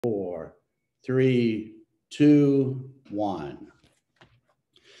3, 2, 1.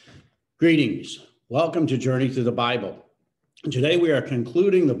 Greetings. Welcome to Journey Through the Bible. Today we are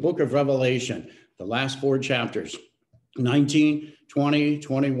concluding the book of Revelation, the last 4 chapters, 19, 20,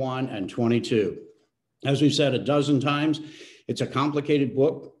 21, and 22. As we've said a dozen times, it's a complicated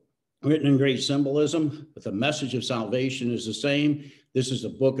book written in great symbolism, but the message of salvation is the same. This is the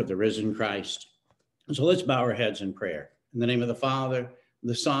book of the risen Christ. So let's bow our heads in prayer. In the name of the Father,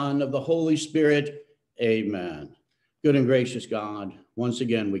 the Son, of the Holy Spirit, amen. Good and gracious God, once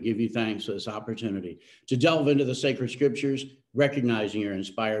again, we give you thanks for this opportunity to delve into the sacred scriptures, recognizing your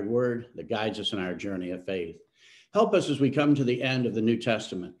inspired word that guides us in our journey of faith. Help us as we come to the end of the New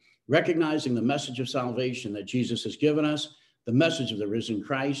Testament, recognizing the message of salvation that Jesus has given us, the message of the risen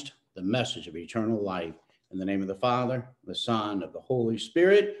Christ, the message of eternal life. In the name of the Father, the Son, of the Holy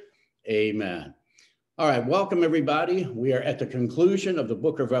Spirit, amen. All right, welcome everybody. We are at the conclusion of the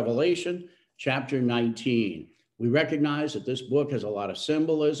book of Revelation, chapter 19. We recognize that this book has a lot of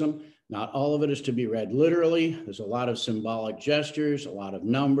symbolism. Not all of it is to be read literally. There's a lot of symbolic gestures, a lot of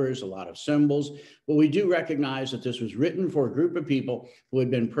numbers, a lot of symbols. But we do recognize that this was written for a group of people who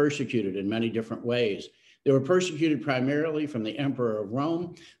had been persecuted in many different ways. They were persecuted primarily from the emperor of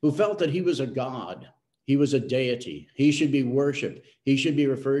Rome, who felt that he was a god. He was a deity. He should be worshiped. He should be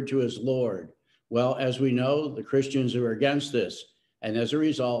referred to as Lord. Well, as we know, the Christians were against this. And as a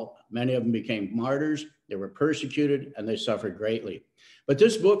result, many of them became martyrs. They were persecuted and they suffered greatly. But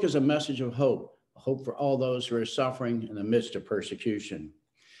this book is a message of hope, a hope for all those who are suffering in the midst of persecution.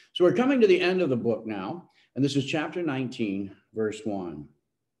 So we're coming to the end of the book now, and this is chapter 19, verse 1.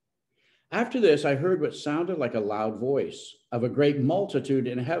 After this, I heard what sounded like a loud voice of a great multitude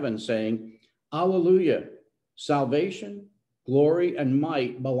in heaven saying, Alleluia, salvation, glory, and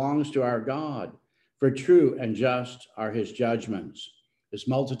might belongs to our God, for true and just are his judgments. This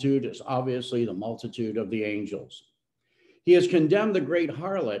multitude is obviously the multitude of the angels. He has condemned the great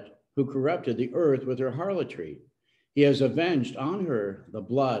harlot who corrupted the earth with her harlotry. He has avenged on her the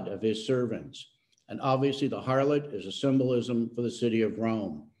blood of his servants. And obviously the harlot is a symbolism for the city of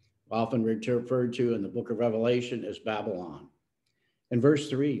Rome, often referred to in the book of Revelation as Babylon. In verse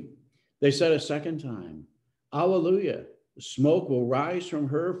 3, they said a second time, Alleluia, smoke will rise from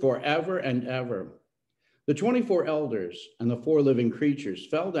her forever and ever. The 24 elders and the 4 living creatures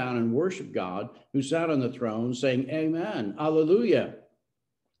fell down and worshiped God who sat on the throne, saying, Amen, Alleluia.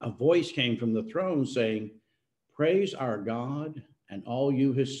 A voice came from the throne saying, Praise our God and all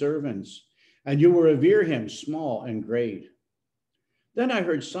you his servants, and you will revere him, small and great. Then I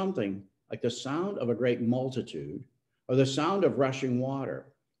heard something like the sound of a great multitude, or the sound of rushing water,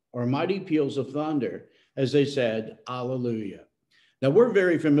 or mighty peals of thunder, as they said, Alleluia. Now we're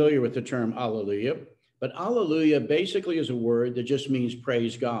very familiar with the term Alleluia, but Alleluia basically is a word that just means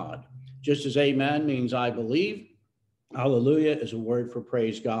praise God. Just as amen means I believe, Alleluia is a word for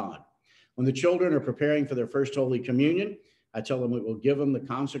praise God. When the children are preparing for their first Holy Communion, I tell them we will give them the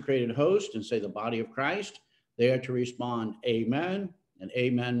consecrated host and say the body of Christ. They are to respond amen, and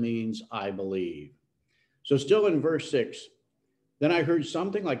amen means I believe. So still in verse 6, then I heard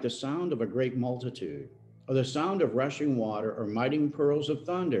something like the sound of a great multitude, or the sound of rushing water, or mighty pearls of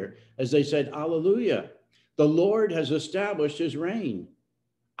thunder, as they said, Alleluia, the Lord has established his reign.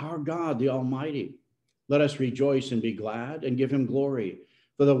 Our God, the Almighty. Let us rejoice and be glad and give him glory,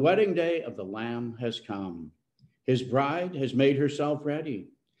 for the wedding day of the Lamb has come. His bride has made herself ready.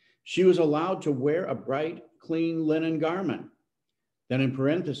 She was allowed to wear a bright, clean linen garment. Then in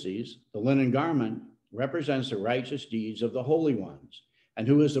parentheses, the linen garment represents the righteous deeds of the holy ones. And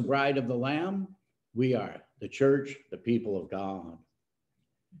who is the bride of the Lamb? We are the church, the people of God.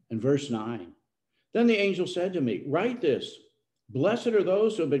 In verse 9, then the angel said to me, write this, blessed are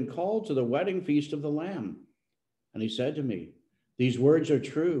those who have been called to the wedding feast of the Lamb. And he said to me, these words are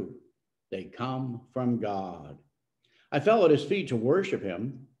true. They come from God. I fell at his feet to worship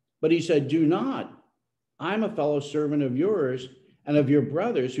him, but he said, do not. I'm a fellow servant of yours and of your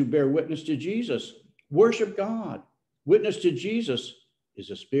brothers who bear witness to Jesus. Worship God. Witness to Jesus is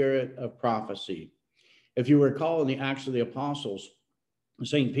a spirit of prophecy. If you recall in the Acts of the Apostles,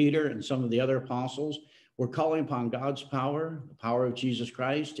 St. Peter and some of the other apostles were calling upon God's power, the power of Jesus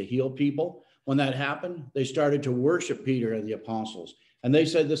Christ to heal people. When that happened, they started to worship Peter and the apostles. And they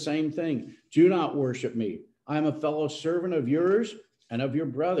said the same thing. Do not worship me. I'm a fellow servant of yours and of your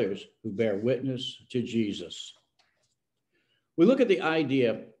brothers who bear witness to Jesus. We look at the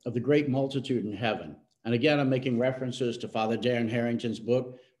idea of the great multitude in heaven. And again, I'm making references to Father Darren Harrington's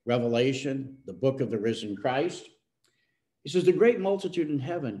book, Revelation, the book of the risen Christ. He says, the great multitude in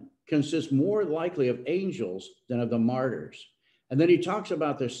heaven consists more likely of angels than of the martyrs. And then he talks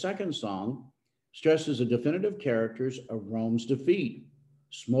about their second song, stresses the definitive characters of Rome's defeat.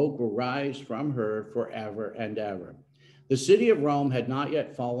 Smoke will rise from her forever and ever. The city of Rome had not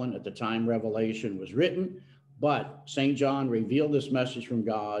yet fallen at the time Revelation was written, but St. John revealed this message from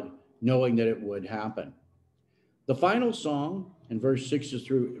God, knowing that it would happen. The final song in verses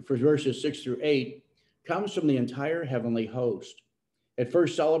 6 through 8 comes from the entire heavenly host. It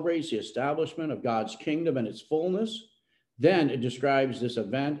first celebrates the establishment of God's kingdom and its fullness. Then it describes this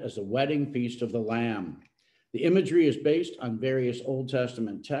event as the wedding feast of the Lamb. The imagery is based on various Old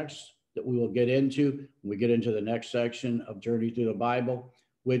Testament texts that we will get into when we get into the next section of Journey Through the Bible,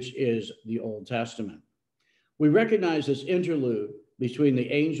 which is the Old Testament. We recognize this interlude between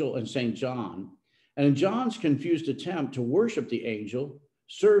the angel and St. John, and in John's confused attempt to worship the angel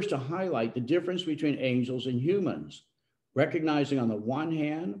serves to highlight the difference between angels and humans, recognizing on the one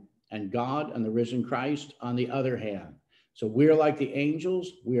hand and God and the risen Christ on the other hand. So we are like the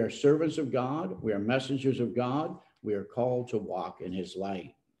angels. We are servants of God. We are messengers of God. We are called to walk in his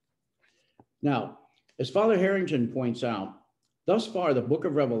light. Now, as Father Harrington points out, thus far, the book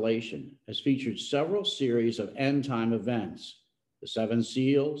of Revelation has featured several series of end time events, the 7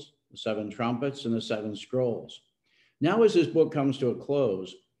 seals, the 7 trumpets, and the 7 scrolls. Now, as this book comes to a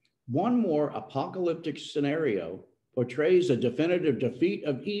close, one more apocalyptic scenario portrays the definitive defeat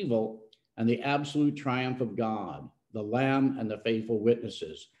of evil and the absolute triumph of God, the Lamb and the faithful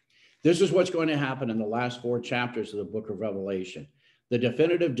witnesses. This is what's going to happen in the last 4 chapters of the book of Revelation. The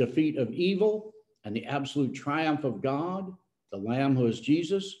definitive defeat of evil and the absolute triumph of God, the Lamb who is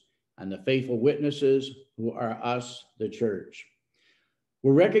Jesus, and the faithful witnesses who are us, the church.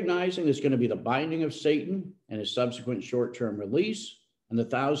 We're recognizing there's going to be the binding of Satan and his subsequent short-term release, and the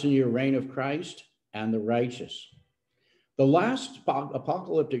 1,000-year reign of Christ and the righteous. The last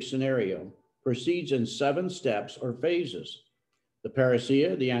apocalyptic scenario proceeds in 7 steps or phases: the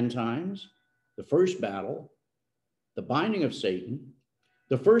parousia, the end times, the first battle, the binding of Satan,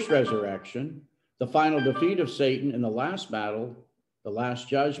 the first resurrection, the final defeat of Satan in the last battle, the last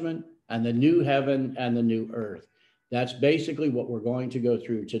judgment, and the new heaven and the new earth. That's basically what we're going to go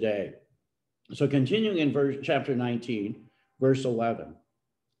through today. So continuing in chapter 19, verse 11.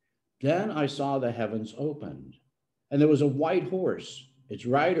 Then I saw the heavens opened, and there was a white horse. Its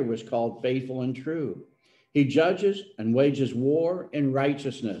rider was called Faithful and True. He judges and wages war in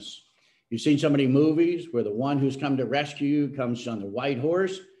righteousness. You've seen so many movies where the one who's come to rescue you comes on the white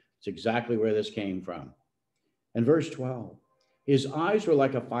horse. It's exactly where this came from. And verse 12, his eyes were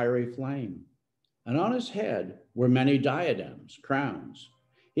like a fiery flame, and on his head were many diadems, crowns.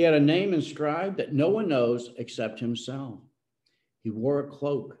 He had a name inscribed that no one knows except himself. He wore a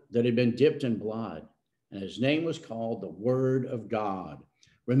cloak that had been dipped in blood, and his name was called the Word of God.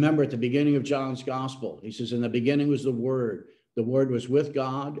 Remember, at the beginning of John's gospel, he says, in the beginning was the Word. The Word was with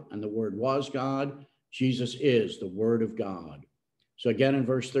God, and the Word was God. Jesus is the Word of God. So again, in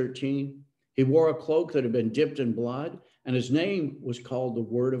verse 13, he wore a cloak that had been dipped in blood, and his name was called the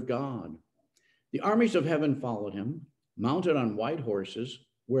Word of God. The armies of heaven followed him, mounted on white horses,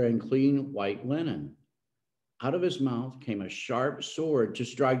 wearing clean white linen. Out of his mouth came a sharp sword to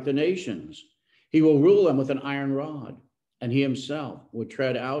strike the nations. He will rule them with an iron rod, and he himself would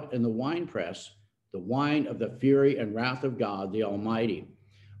tread out in the winepress the wine of the fury and wrath of God, the Almighty.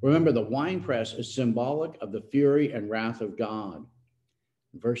 Remember, the winepress is symbolic of the fury and wrath of God.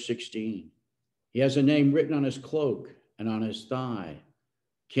 Verse 16, he has a name written on his cloak and on his thigh,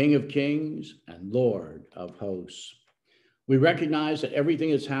 King of Kings and Lord of Hosts. We recognize that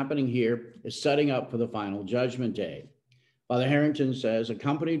everything that's happening here is setting up for the final judgment day. Father Harrington says,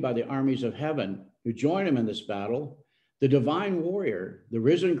 accompanied by the armies of heaven who join him in this battle, the divine warrior, the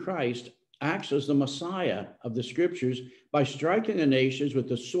risen Christ, acts as the Messiah of the scriptures by striking the nations with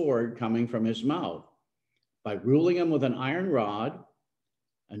the sword coming from his mouth, by ruling them with an iron rod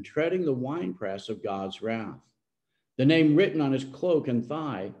and treading the winepress of God's wrath. The name written on his cloak and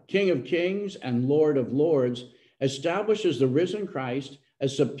thigh, King of Kings and Lord of Lords, establishes the risen Christ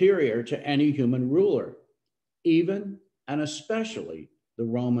as superior to any human ruler, even and especially the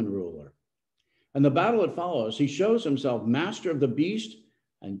Roman ruler. In the battle that follows, he shows himself master of the beast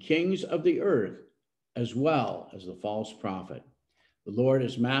and kings of the earth, as well as the false prophet. The Lord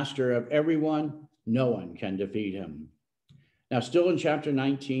is master of everyone. No one can defeat him. Now, still in chapter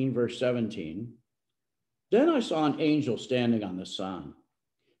 19, verse 17, then I saw an angel standing on the sun.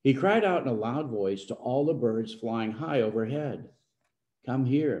 He cried out in a loud voice to all the birds flying high overhead, come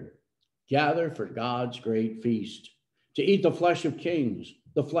here, gather for God's great feast, to eat the flesh of kings,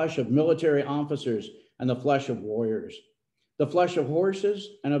 the flesh of military officers, and the flesh of warriors, the flesh of horses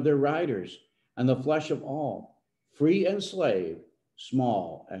and of their riders, and the flesh of all, free and slave,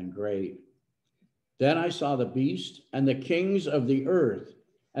 small and great. Then I saw the beast and the kings of the earth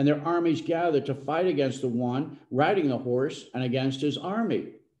and their armies gathered to fight against the one riding the horse and against his army.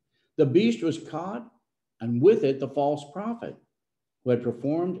 The beast was caught, and with it the false prophet, who had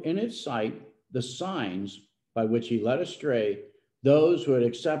performed in its sight the signs by which he led astray those who had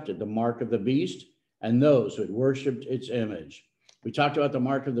accepted the mark of the beast and those who had worshipped its image. We talked about the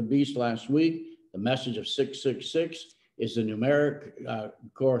mark of the beast last week. The message of 666 is the numeric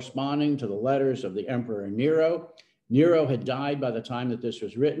corresponding to the letters of the Emperor Nero. Nero had died by the time that this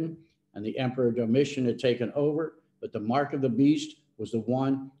was written, and the Emperor Domitian had taken over, but the mark of the beast was the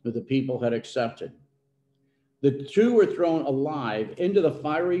one that the people had accepted. The two were thrown alive into the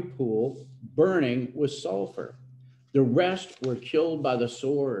fiery pool, burning with sulfur. The rest were killed by the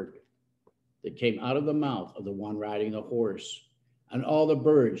sword that came out of the mouth of the one riding the horse, and all the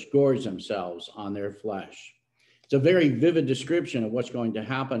birds gorged themselves on their flesh. It's a very vivid description of what's going to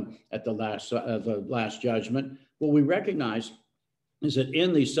happen at the last judgment. What we recognize is that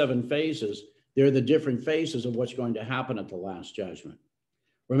in these 7 phases, there are the different phases of what's going to happen at the last judgment.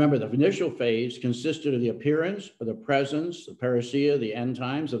 Remember, the initial phase consisted of the appearance, or the presence, the parousia, the end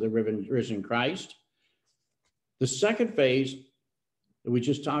times of the risen Christ. The second phase that we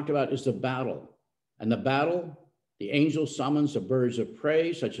just talked about is the battle. And the battle, the angel summons the birds of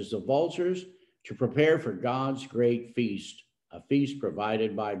prey, such as the vultures, to prepare for God's great feast, a feast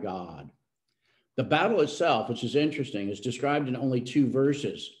provided by God. The battle itself, which is interesting, is described in only 2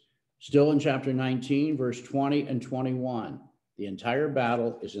 verses, still in chapter 19, verse 20 and 21. The entire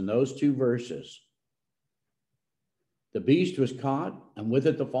battle is in those 2 verses. The beast was caught, and with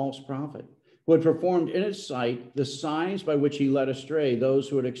it the false prophet, who had performed in its sight the signs by which he led astray those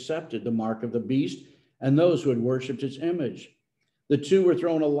who had accepted the mark of the beast and those who had worshipped its image. The 2 were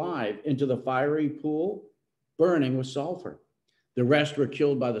thrown alive into the fiery pool, burning with sulfur. The rest were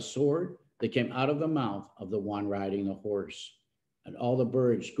killed by the sword that came out of the mouth of the one riding the horse, and all the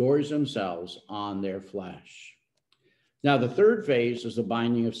birds gorged themselves on their flesh. Now, the third phase is the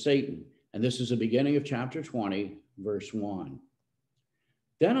binding of Satan, and this is the beginning of chapter 20, verse 1.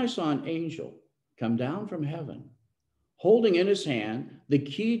 Then I saw an angel come down from heaven, holding in his hand the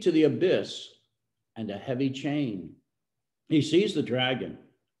key to the abyss and a heavy chain. He seized the dragon,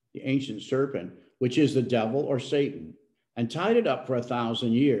 the ancient serpent, which is the devil or Satan, and tied it up for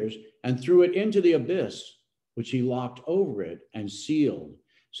 1,000 years and threw it into the abyss, which he locked over it and sealed,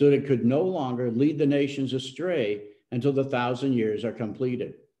 so that it could no longer lead the nations astray until the 1,000 years are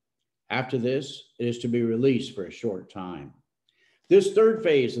completed. After this, it is to be released for a short time. This third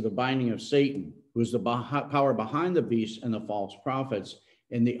phase of the binding of Satan, who is the power behind the beast and the false prophets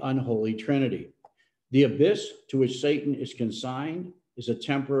in the unholy trinity. The abyss to which Satan is consigned is a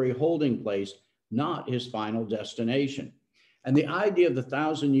temporary holding place, not his final destination. And the idea of the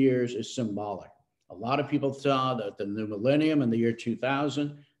 1,000 years is symbolic. A lot of people saw that the new millennium in the year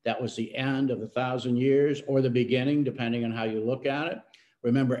 2000, that was the end of the 1,000 years or the beginning, depending on how you look at it.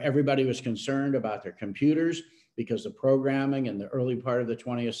 Remember, everybody was concerned about their computers because the programming in the early part of the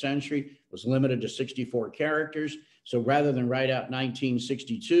 20th century was limited to 64 characters. So rather than write out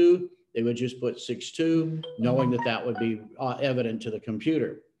 1962, they would just put 62, knowing that that would be evident to the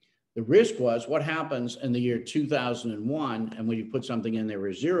computer. The risk was what happens in the year 2001, and when you put something in there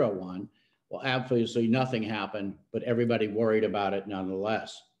as 01, well, obviously nothing happened, but everybody worried about it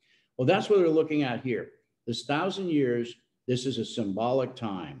nonetheless. Well, that's what we're looking at here. This 1,000 years, this is a symbolic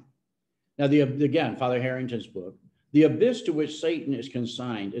time. Now, again, Father Harrington's book, the abyss to which Satan is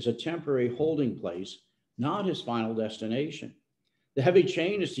consigned is a temporary holding place, not his final destination. The heavy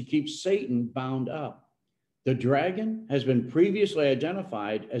chain is to keep Satan bound up. The dragon has been previously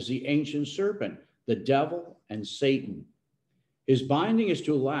identified as the ancient serpent, the devil and Satan. His binding is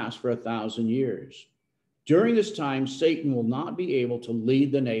to last for 1,000 years. During this time, Satan will not be able to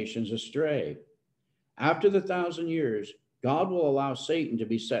lead the nations astray. After the 1,000 years, God will allow Satan to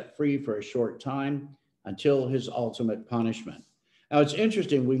be set free for a short time until his ultimate punishment. Now, it's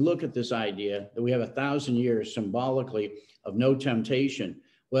interesting, we look at this idea that we have 1,000 years symbolically of no temptation.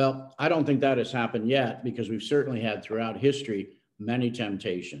 Well, I don't think that has happened yet because we've certainly had throughout history many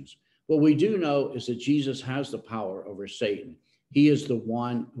temptations. What we do know is that Jesus has the power over Satan. He is the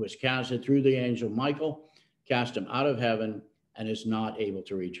one who has casted through the angel Michael, cast him out of heaven, and is not able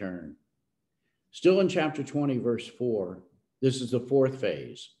to return. Still in chapter 20, verse 4, this is the fourth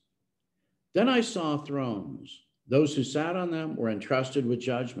phase. Then I saw thrones. Those who sat on them were entrusted with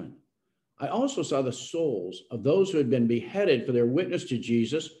judgment. I also saw the souls of those who had been beheaded for their witness to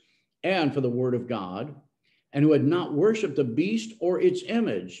Jesus and for the word of God, and who had not worshiped the beast or its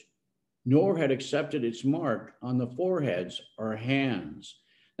image, nor had accepted its mark on the foreheads or hands.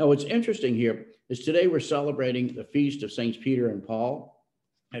 Now, what's interesting here is today we're celebrating the feast of Saints Peter and Paul.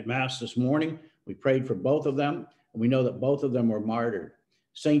 At Mass this morning, we prayed for both of them, and we know that both of them were martyred.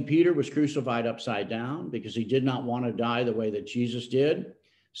 St. Peter was crucified upside down because he did not want to die the way that Jesus did.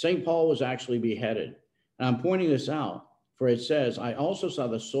 St. Paul was actually beheaded. And I'm pointing this out, for it says, I also saw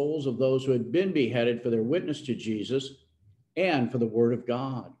the souls of those who had been beheaded for their witness to Jesus and for the word of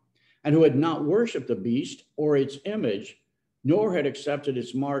God, and who had not worshiped the beast or its image, nor had accepted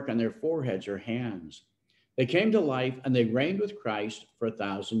its mark on their foreheads or hands. They came to life and they reigned with Christ for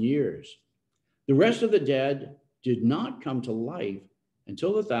 1,000 years. The rest of the dead did not come to life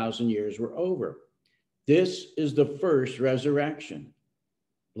until the 1,000 years were over. This is the first resurrection.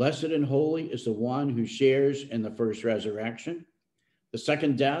 Blessed and holy is the one who shares in the first resurrection. The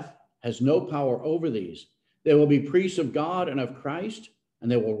second death has no power over these. They will be priests of God and of Christ, and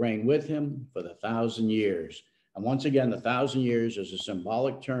they will reign with him for the 1,000 years. And once again, the 1,000 years is a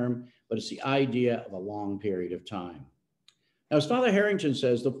symbolic term, but it's the idea of a long period of time. Now, as Father Harrington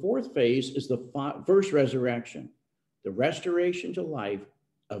says, the fourth phase is the first resurrection, the restoration to life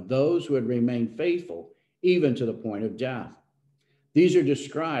of those who had remained faithful even to the point of death. These are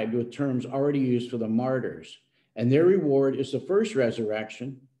described with terms already used for the martyrs, and their reward is the first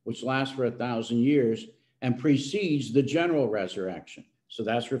resurrection, which lasts for 1,000 years and precedes the general resurrection. So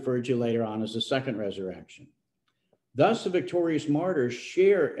that's referred to later on as the second resurrection. Thus, the victorious martyrs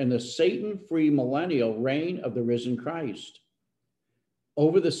share in the Satan-free millennial reign of the risen Christ.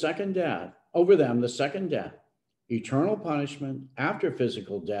 Over them, the second death, eternal punishment after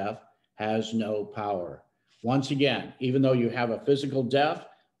physical death, has no power. Once again, even though you have a physical death,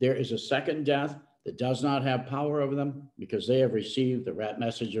 there is a second death that does not have power over them because they have received the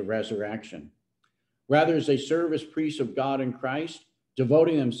message of resurrection. Rather, as they serve as priests of God in Christ,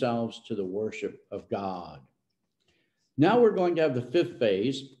 devoting themselves to the worship of God. Now we're going to have the fifth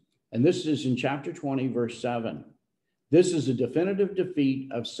phase, and this is in chapter 20, verse 7. This is a definitive defeat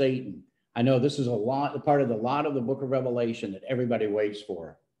of Satan. I know this is part of the book of Revelation that everybody waits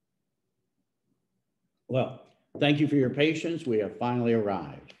for. Well, thank you for your patience. We have finally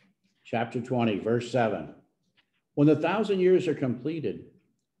arrived. Chapter 20, verse 7. When the 1,000 years are completed,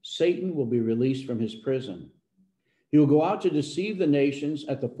 Satan will be released from his prison. He will go out to deceive the nations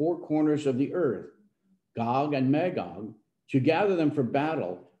at the four corners of the earth, Gog and Magog, to gather them for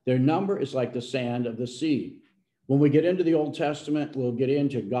battle. Their number is like the sand of the sea. When we get into the Old Testament, we'll get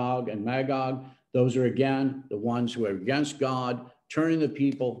into Gog and Magog. Those are, again, the ones who are against God, turning the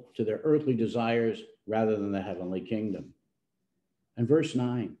people to their earthly desires rather than the heavenly kingdom. And verse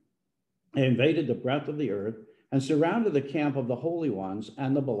 9, they invaded the breadth of the earth and surrounded the camp of the holy ones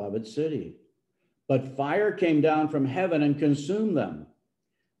and the beloved city. But fire came down from heaven and consumed them.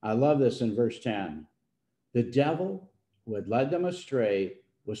 I love this in verse 10. The devil who had led them astray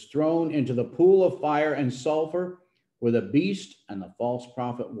was thrown into the pool of fire and sulfur where the beast and the false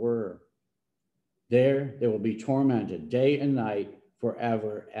prophet were. There they will be tormented day and night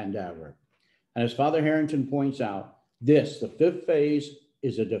forever and ever. And as Father Harrington points out, this, the fifth phase,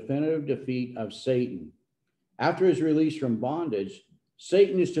 is a definitive defeat of Satan. After his release from bondage,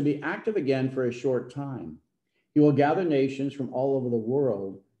 Satan is to be active again for a short time. He will gather nations from all over the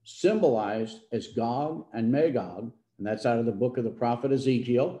world, symbolized as Gog and Magog, and that's out of the book of the prophet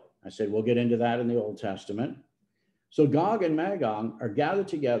Ezekiel. I said we'll get into that in the Old Testament. So Gog and Magog are gathered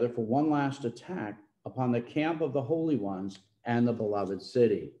together for one last attack upon the camp of the holy ones and the beloved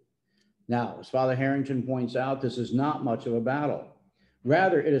city. Now, as Father Harrington points out, this is not much of a battle.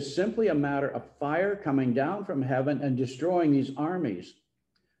 Rather, it is simply a matter of fire coming down from heaven and destroying these armies.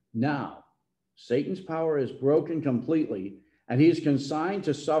 Now, Satan's power is broken completely, and he is consigned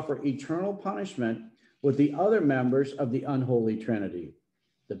to suffer eternal punishment with the other members of the unholy Trinity,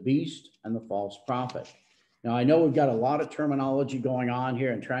 the beast and the false prophet. Now, I know we've got a lot of terminology going on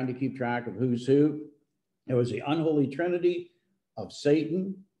here and trying to keep track of who's who. It was the unholy Trinity of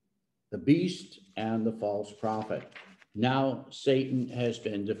Satan, the beast, and the false prophet. Now Satan has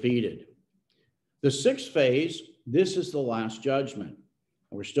been defeated. The sixth phase, this is the last judgment.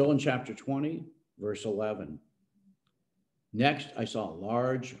 And we're still in chapter 20, verse 11. Next, I saw a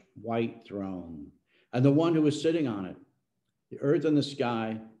large white throne, and the one who was sitting on it. The earth and the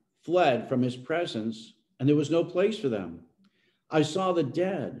sky fled from his presence, and there was no place for them. I saw the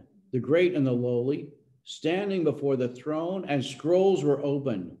dead, the great and the lowly, standing before the throne, and scrolls were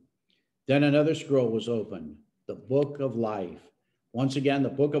opened. Then another scroll was opened, the book of life. Once again, the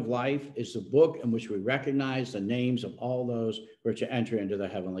book of life is the book in which we recognize the names of all those who are to enter into the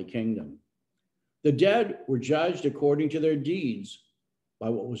heavenly kingdom. The dead were judged according to their deeds by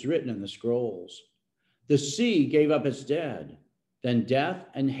what was written in the scrolls. The sea gave up its dead, Then death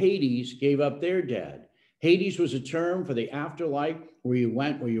and Hades gave up their dead. Hades was a term for the afterlife where you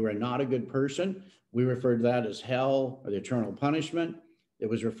went where you were not a good person. We refer to that as hell or the eternal punishment. It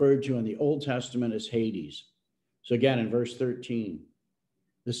was referred to in the Old Testament as Hades. So again, in verse 13,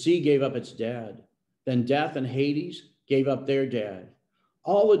 the sea gave up its dead. Then death and Hades gave up their dead.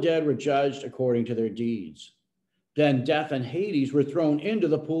 All the dead were judged according to their deeds. Then death and Hades were thrown into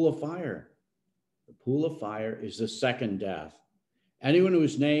the pool of fire. The pool of fire is the second death. Anyone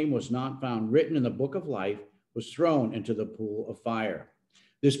whose name was not found written in the book of life was thrown into the pool of fire.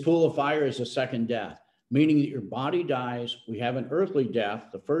 This pool of fire is the second death, meaning that your body dies. We have an earthly death,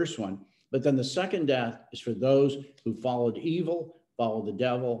 the first one, but then the second death is for those who followed evil, followed the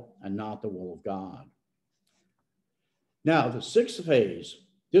devil, and not the will of God. Now, the sixth phase,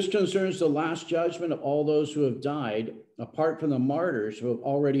 this concerns the last judgment of all those who have died, apart from the martyrs who have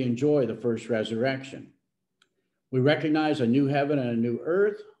already enjoyed the first resurrection. We recognize a new heaven and a new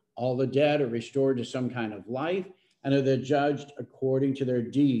earth. All the dead are restored to some kind of life and are judged according to their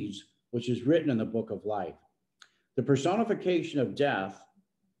deeds, which is written in the book of life. The personification of death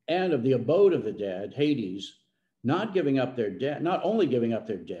and of the abode of the dead, Hades, not only giving up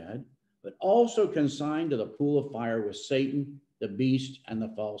their dead, but also consigned to the pool of fire with Satan, the beast, and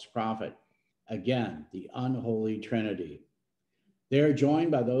the false prophet. Again, the unholy Trinity. They are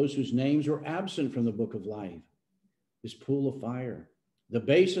joined by those whose names were absent from the book of life. This pool of fire, the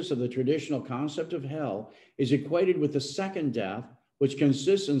basis of the traditional concept of hell, is equated with the second death, which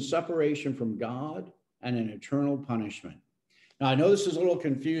consists in separation from God and an eternal punishment. Now, I know this is a little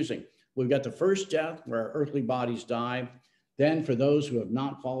confusing. We've got the first death where our earthly bodies die. Then for those who have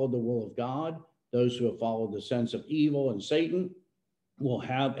not followed the will of God, those who have followed the sense of evil and Satan, will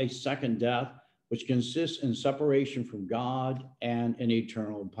have a second death, which consists in separation from God and an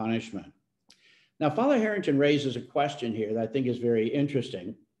eternal punishment. Now, Father Harrington raises a question here that I think is very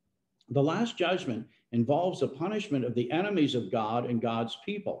interesting. The last judgment involves the punishment of the enemies of God and God's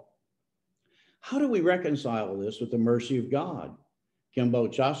people. How do we reconcile this with the mercy of God? Can both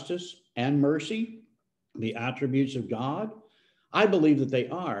justice and mercy be attributes of God? I believe that they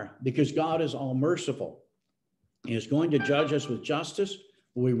are, because God is all merciful. He is going to judge us with justice,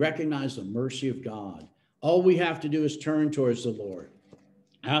 but we recognize the mercy of God. All we have to do is turn towards the Lord.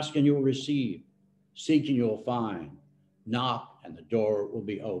 Ask and you will receive. Seek and you will find. Knock and the door will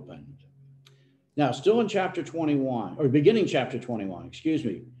be opened. Now, still in chapter 21, or beginning chapter 21,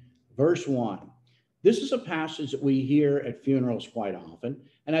 verse 1. This is a passage that we hear at funerals quite often,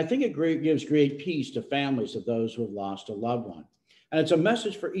 and I think it gives great peace to families of those who have lost a loved one. And it's a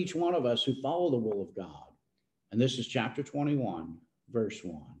message for each one of us who follow the will of God. And this is chapter 21, verse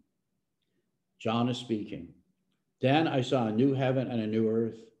 1. John is speaking. Then I saw a new heaven and a new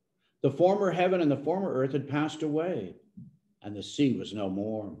earth. The former heaven and the former earth had passed away, and the sea was no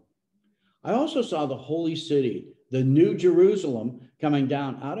more. I also saw the holy city, the new Jerusalem, coming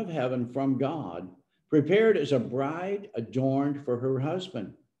down out of heaven from God, prepared as a bride adorned for her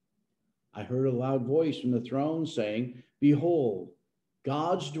husband. I heard a loud voice from the throne saying, "Behold,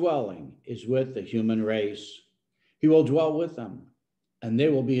 God's dwelling is with the human race. He will dwell with them, and they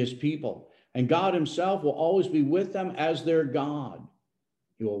will be his people, and God himself will always be with them as their God.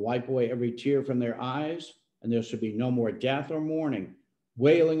 He will wipe away every tear from their eyes, and there shall be no more death or mourning,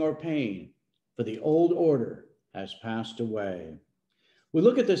 wailing or pain, for the old order has passed away." We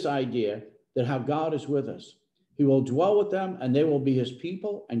look at this idea that how God is with us. He will dwell with them, and they will be his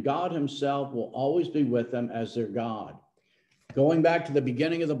people, and God himself will always be with them as their God. Going back to the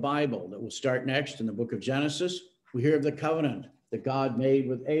beginning of the Bible that will start next in the book of Genesis, we hear of the covenant that God made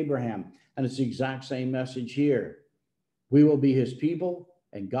with Abraham, and it's the exact same message here. We will be his people,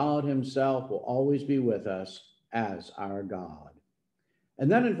 and God himself will always be with us as our God. And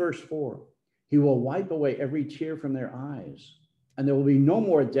then in verse 4, he will wipe away every tear from their eyes, and there will be no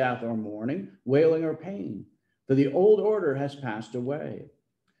more death or mourning, wailing or pain, for the old order has passed away.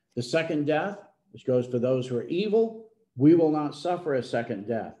 The second death, which goes for those who are evil, we will not suffer a second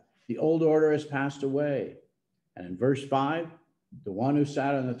death. The old order has passed away. And in verse 5, the one who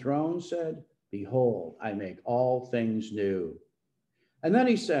sat on the throne said, "Behold, I make all things new." And then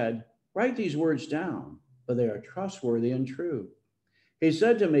he said, "Write these words down, for they are trustworthy and true." He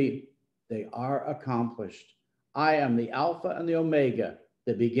said to me, "They are accomplished. I am the Alpha and the Omega,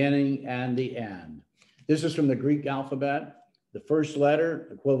 the beginning and the end." This is from the Greek alphabet. The first letter,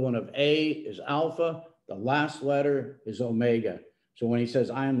 equivalent of A, is Alpha. The last letter is Omega. So when he says,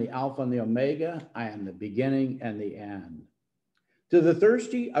 "I am the Alpha and the Omega," I am the beginning and the end. To the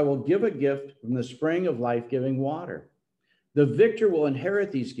thirsty, I will give a gift from the spring of life-giving water. The victor will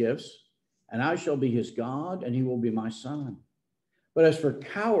inherit these gifts, and I shall be his God, and he will be my son. But as for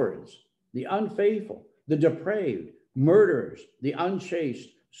cowards, the unfaithful, the depraved, murderers, the unchaste,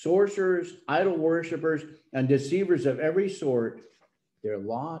 sorcerers, idol worshippers, and deceivers of every sort, their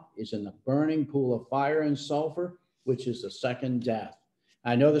lot is in the burning pool of fire and sulfur, which is the second death.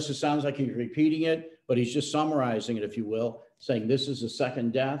 I know this sounds like he's repeating it, but he's just summarizing it, if you will, saying this is the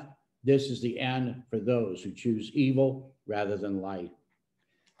second death. This is the end for those who choose evil rather than light.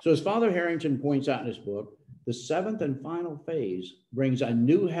 So as Father Harrington points out in his book, the seventh and final phase brings a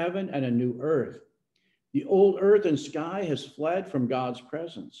new heaven and a new earth. The old earth and sky has fled from God's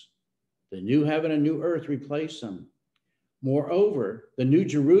presence. The new heaven and new earth replace them. Moreover, the new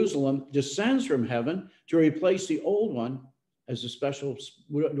Jerusalem descends from heaven to replace the old one as a special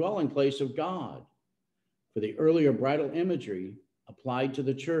dwelling place of God. For the earlier bridal imagery applied to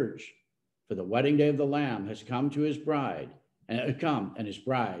the church, for the wedding day of the Lamb has come to his bride, and his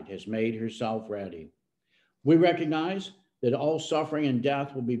bride has made herself ready. We recognize that all suffering and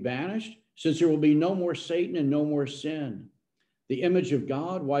death will be banished, since there will be no more Satan and no more sin. The image of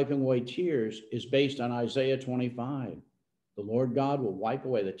God wiping away tears is based on Isaiah 25. The Lord God will wipe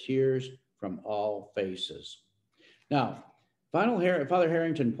away the tears from all faces. Now, Father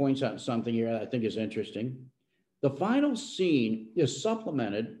Harrington points out something here that I think is interesting. The final scene is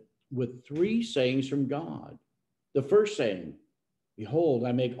supplemented with three sayings from God. The first saying, "Behold,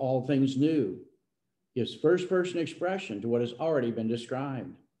 I make all things new," gives first-person expression to what has already been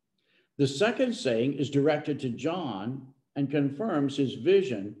described. The second saying is directed to John and confirms his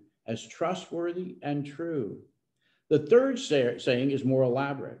vision as trustworthy and true. The third saying is more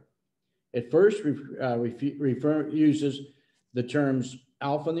elaborate. It first uses the terms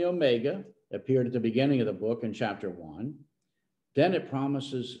Alpha and the Omega, appeared at the beginning of the book in chapter 1. Then it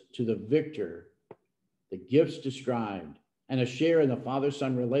promises to the victor the gifts described and a share in the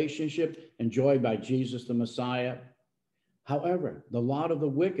Father-Son relationship enjoyed by Jesus the Messiah. However, the lot of the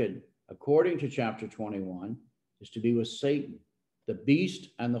wicked, according to chapter 21, is to be with Satan, the beast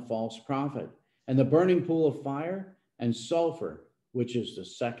and the false prophet, and the burning pool of fire and sulfur, which is the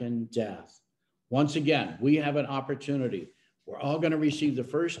second death. Once again, we have an opportunity. We're all going to receive the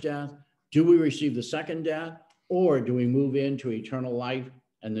first death. Do we receive the second death, or do we move into eternal life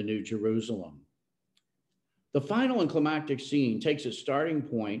and the New Jerusalem? The final and climactic scene takes its starting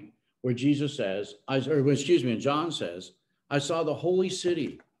point where Jesus says, and John says, "I saw the holy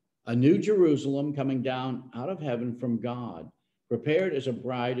city, a new Jerusalem coming down out of heaven from God, prepared as a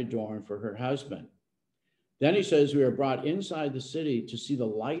bride adorned for her husband." Then he says, "We are brought inside the city to see the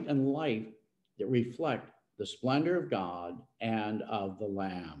light and life that reflect the splendor of God and of the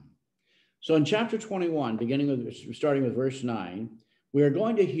Lamb." So in chapter 21, starting with verse 9, we are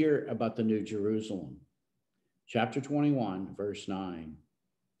going to hear about the New Jerusalem. Chapter 21, verse 9.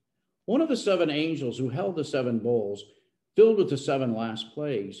 "One of the seven angels who held the seven bowls, filled with the seven last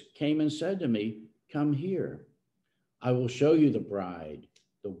plagues, came and said to me, 'Come here. I will show you the bride,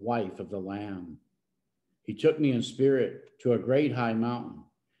 the wife of the Lamb.' He took me in spirit to a great high mountain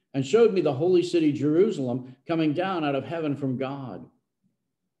and showed me the holy city Jerusalem coming down out of heaven from God.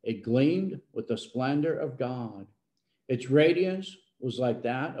 It gleamed with the splendor of God. Its radiance was like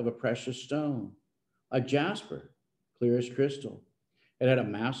that of a precious stone, a jasper, clear as crystal. It had a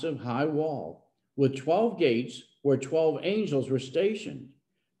massive high wall with 12 gates where 12 angels were stationed,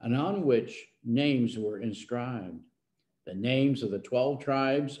 and on which names were inscribed, the names of the 12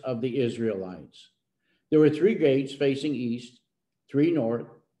 tribes of the Israelites. There were 3 gates facing east, 3 north,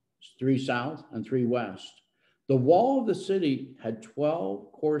 3 south, and 3 west. The wall of the city had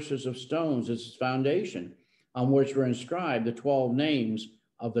 12 courses of stones as its foundation, on which were inscribed the 12 names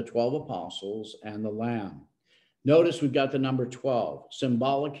of the 12 apostles and the Lamb." Notice we've got the number 12,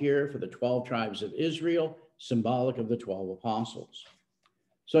 symbolic here for the 12 tribes of Israel, symbolic of the 12 apostles.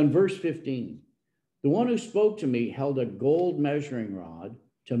 So in verse 15, "The one who spoke to me held a gold measuring rod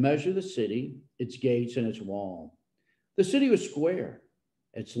to measure the city, its gates, and its wall. The city was square,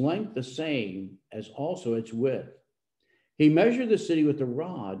 its length the same as also its width. He measured the city with the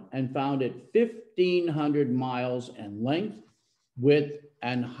rod and found it 1,500 miles in length, width,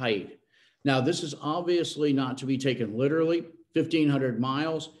 and height." Now, this is obviously not to be taken literally, 1,500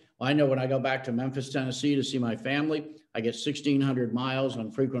 miles. I know when I go back to Memphis, Tennessee to see my family, I get 1,600 miles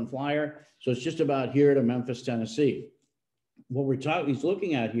on frequent flyer. So it's just about here to Memphis, Tennessee. What he's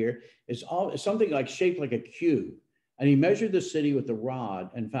looking at here is something like shaped like a cube. And he measured the city with the rod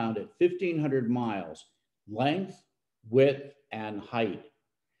and found it 1,500 miles, length, width, and height.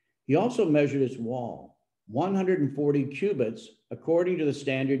 He also measured its wall, 140 cubits, according to the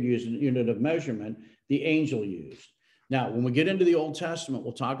standard unit of measurement the angel used. Now, when we get into the Old Testament,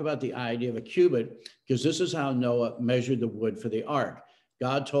 we'll talk about the idea of a cubit, because this is how Noah measured the wood for the ark.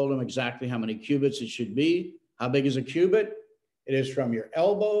 God told him exactly how many cubits it should be. How big is a cubit? It is from your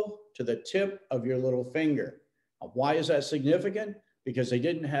elbow to the tip of your little finger. Why is that significant? Because they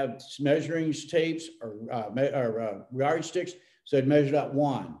didn't have measuring tapes or yardsticks, so it measured out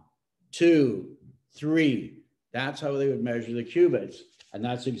 1, 2, 3. That's how they would measure the cubits, and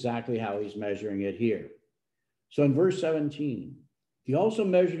that's exactly how he's measuring it here. So in verse 17, he also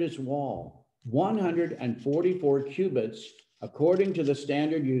measured its wall, 144 cubits, according to the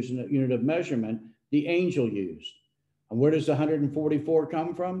standard unit of measurement the angel used. And where does the 144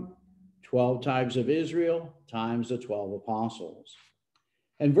 come from? 12 tribes of Israel times the 12 apostles.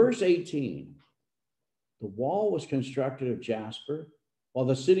 In verse 18, the wall was constructed of jasper, while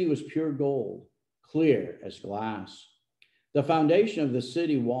the city was pure gold, clear as glass. The foundations of the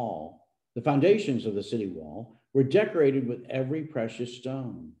city wall were decorated with every precious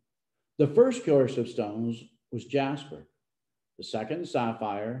stone. The first course of stones was jasper, the second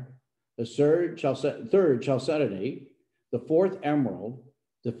sapphire, the third chalcedony, the fourth emerald,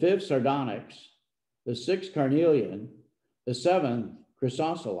 the fifth sardonyx, the sixth carnelian, the seventh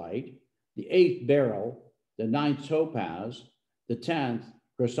chrysosolite, the eighth beryl, the ninth topaz, the 10th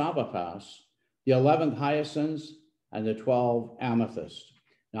chrysoprase, the 11th hyacinth, and the 12 amethyst.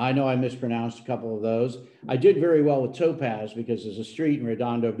 Now, I know I mispronounced a couple of those. I did very well with topaz because there's a street in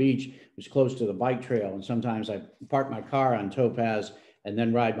Redondo Beach which is close to the bike trail, and sometimes I park my car on topaz and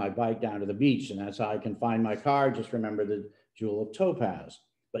then ride my bike down to the beach, and that's how I can find my car. Just remember the jewel of topaz.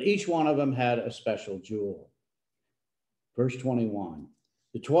 But each one of them had a special jewel. Verse 21,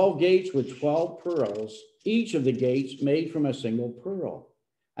 the 12 gates with 12 pearls, each of the gates made from a single pearl.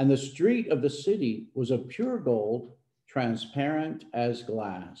 And the street of the city was of pure gold, transparent as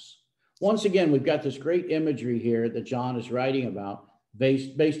glass. Once again, we've got this great imagery here that John is writing about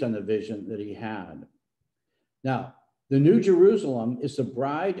based on the vision that he had. Now, the New Jerusalem is the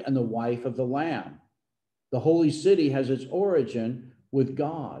bride and the wife of the Lamb. The holy city has its origin with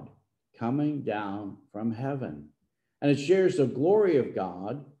God coming down from heaven. And it shares the glory of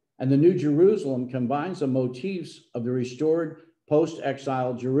God, and the New Jerusalem combines the motifs of the restored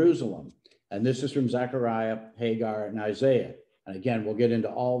post-exile Jerusalem. And this is from Zechariah, Hagar, and Isaiah. And again, we'll get into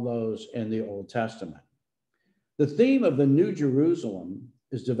all those in the Old Testament. The theme of the New Jerusalem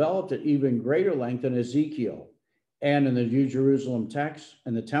is developed at even greater length in Ezekiel and in the New Jerusalem text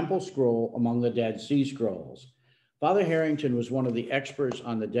and the Temple Scroll among the Dead Sea Scrolls. Father Harrington was one of the experts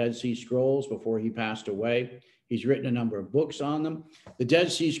on the Dead Sea Scrolls before he passed away. He's written a number of books on them. The Dead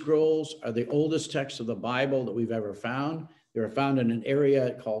Sea Scrolls are the oldest texts of the Bible that we've ever found. They were found in an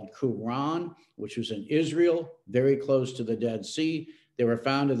area called Qumran, which was in Israel, very close to the Dead Sea. They were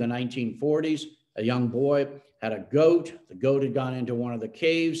found in the 1940s. A young boy had a goat. The goat had gone into one of the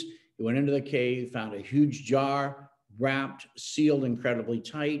caves. He went into the cave, found a huge jar, wrapped, sealed incredibly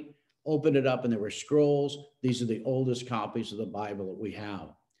tight, opened it up, and there were scrolls. These are the oldest copies of the Bible that we have.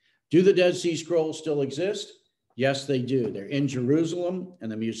 Do the Dead Sea Scrolls still exist? Yes, they do. They're in Jerusalem in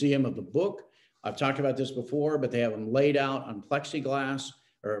the Museum of the Book. I've talked about this before, but they have them laid out on plexiglass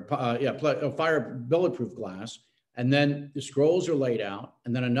or fire bulletproof glass. And then the scrolls are laid out,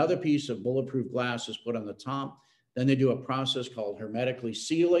 and then another piece of bulletproof glass is put on the top. Then they do a process called hermetically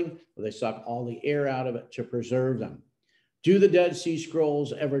sealing, where they suck all the air out of it to preserve them. Do the Dead Sea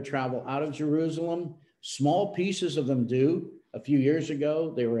Scrolls ever travel out of Jerusalem? Small pieces of them do. A few years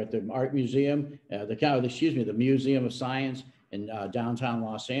ago, they were at the Art Museum, the Museum of Science in downtown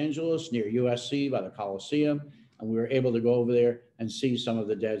Los Angeles near USC by the Coliseum. And we were able to go over there and see some of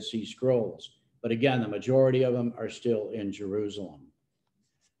the Dead Sea Scrolls. But again, the majority of them are still in Jerusalem.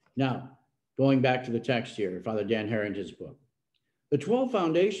 Now, going back to the text here, Father Dan Harrington's book. The 12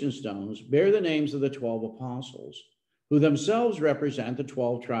 foundation stones bear the names of the 12 apostles, who themselves represent the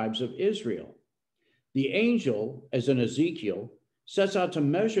 12 tribes of Israel. The angel, as in Ezekiel, sets out to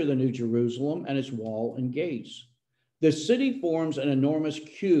measure the New Jerusalem and its wall and gates. The city forms an enormous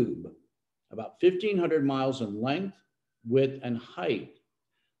cube, about 1,500 miles in length, width, and height.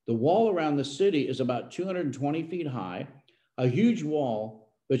 The wall around the city is about 220 feet high, a huge wall,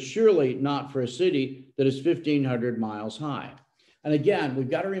 but surely not for a city that is 1,500 miles high. And again, we've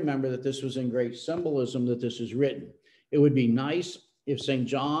got to remember that this was in great symbolism that this is written. It would be nice if St.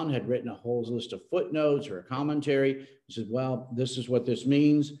 John had written a whole list of footnotes or a commentary. He said, well, this is what this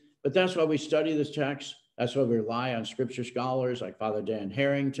means. But that's why we study this text. That's why we rely on scripture scholars like Father Dan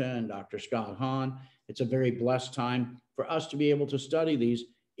Harrington, Dr. Scott Hahn. It's a very blessed time for us to be able to study these,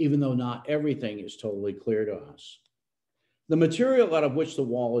 even though not everything is totally clear to us. The material out of which the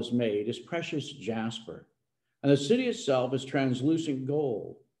wall is made is precious jasper. and the city itself is translucent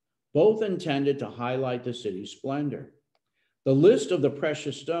gold, both intended to highlight the city's splendor. The list of the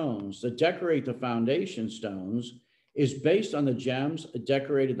precious stones that decorate the foundation stones is based on the gems that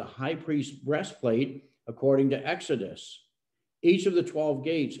decorated the high priest's breastplate according to Exodus. Each of the 12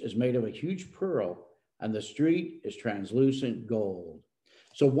 gates is made of a huge pearl, and the street is translucent gold.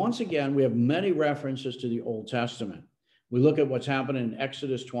 So once again, we have many references to the Old Testament. We look at what's happening in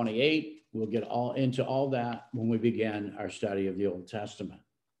Exodus 28. We'll get all into all that when we begin our study of the Old Testament.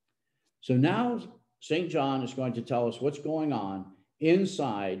 So now St. John is going to tell us what's going on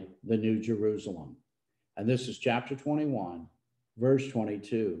inside the New Jerusalem. And this is chapter 21, verse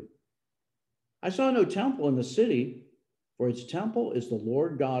 22. I saw no temple in the city, for its temple is the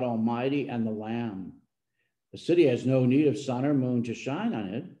Lord God Almighty and the Lamb. The city has no need of sun or moon to shine on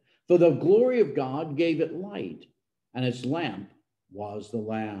it, for the glory of God gave it light, and its lamp was the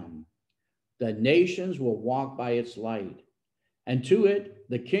Lamb. The nations will walk by its light, and to it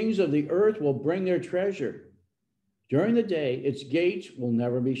the kings of the earth will bring their treasure. During the day, its gates will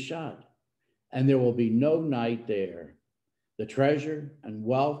never be shut, and there will be no night there. The treasure and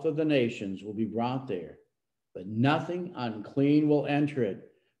wealth of the nations will be brought there, but nothing unclean will enter it,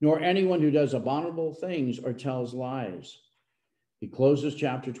 nor anyone who does abominable things or tells lies. He closes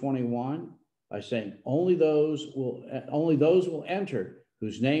chapter 21 by saying, only those will enter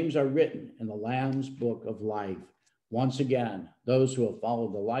whose names are written in the Lamb's book of life. Once again, those who have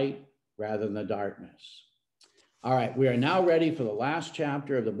followed the light rather than the darkness. All right, we are now ready for the last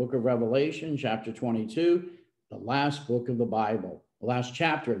chapter of the book of Revelation, chapter 22, the last book of the Bible, the last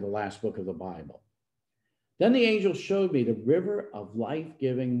chapter of the last book of the Bible. Then the angel showed me the river of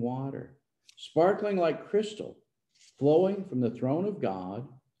life-giving water, sparkling like crystal, flowing from the throne of God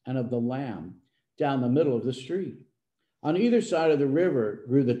and of the Lamb down the middle of the street. On either side of the river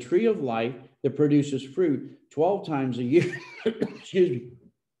grew the tree of life that produces fruit 12 times a year. Excuse me.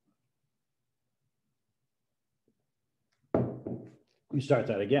 Let me start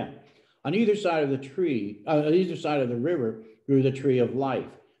that again. On either side of the river grew the tree of life.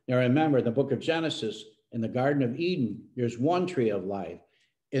 Now remember, the book of Genesis, in the Garden of Eden, there's one tree of life.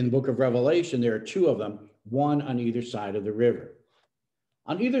 In the book of Revelation, there are two of them, one on either side of the river.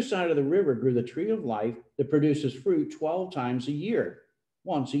 On either side of the river grew the tree of life that produces fruit 12 times a year,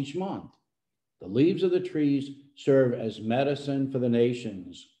 once each month. The leaves of the trees serve as medicine for the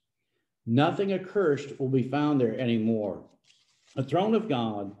nations. Nothing accursed will be found there anymore. The throne of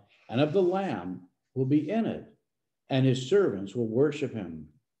God and of the Lamb will be in it, and his servants will worship him.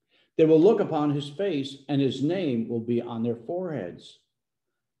 They will look upon his face, and his name will be on their foreheads.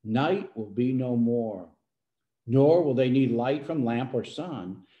 Night will be no more, nor will they need light from lamp or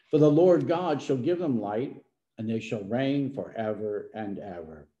sun, for the Lord God shall give them light, and they shall reign forever and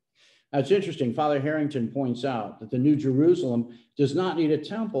ever. Now, it's interesting. Father Harrington points out that the New Jerusalem does not need a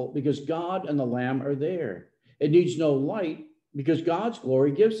temple because God and the Lamb are there. It needs no light because God's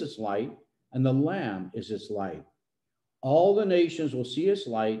glory gives its light, and the Lamb is its light. All the nations will see its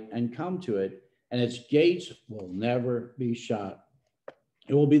light and come to it, and its gates will never be shut.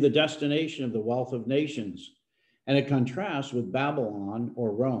 It will be the destination of the wealth of nations, and it contrasts with Babylon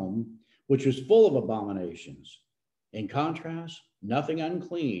or Rome, which was full of abominations. In contrast, nothing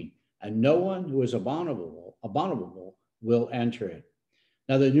unclean, and no one who is abominable will enter it.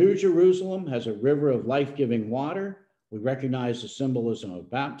 Now, the New Jerusalem has a river of life-giving water. We recognize the symbolism of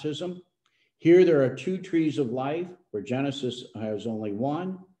baptism. Here there are two trees of life, where Genesis has only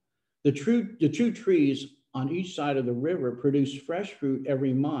one. The two trees on each side of the river produce fresh fruit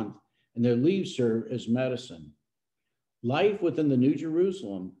every month, and their leaves serve as medicine. Life within the New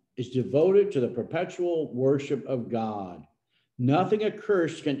Jerusalem is devoted to the perpetual worship of God. Nothing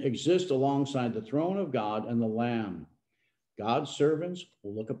accursed can exist alongside the throne of God and the Lamb. God's servants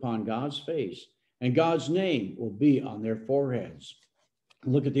will look upon God's face, and God's name will be on their foreheads.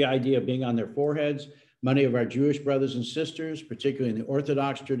 Look at the idea of being on their foreheads. Many of our Jewish brothers and sisters, particularly in the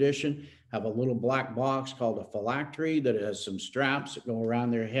Orthodox tradition, have a little black box called a phylactery that has some straps that go around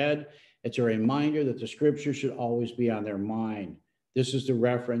their head. It's a reminder that the scripture should always be on their mind. This is the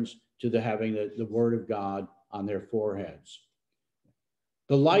reference to having the word of God on their foreheads.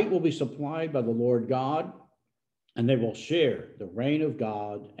 The light will be supplied by the Lord God, and they will share the reign of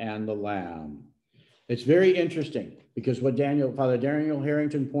God and the Lamb. It's very interesting because what Father Daniel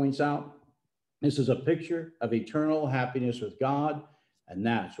Harrington points out, this is a picture of eternal happiness with God, and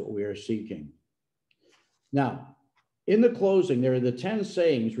that's what we are seeking. Now, in the closing, there are the 10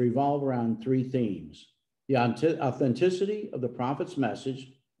 sayings revolve around three themes: the authenticity of the prophet's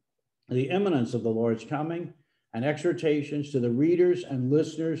message, the imminence of the Lord's coming, and exhortations to the readers and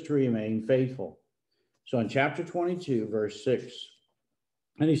listeners to remain faithful. So in chapter 22, verse 6,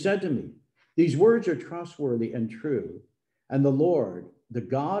 and he said to me, these words are trustworthy and true. And the Lord, the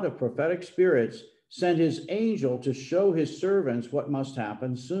God of prophetic spirits, sent his angel to show his servants what must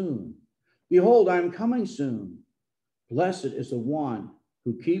happen soon. Behold, I am coming soon. Blessed is the one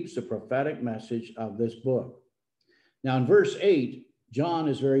who keeps the prophetic message of this book. Now in verse 8, John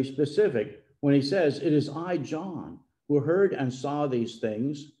is very specific when he says, it is I, John, who heard and saw these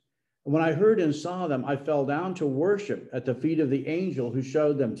things. And when I heard and saw them, I fell down to worship at the feet of the angel who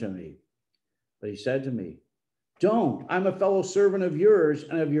showed them to me. But he said to me, don't, I'm a fellow servant of yours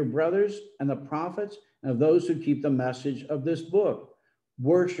and of your brothers and the prophets and of those who keep the message of this book.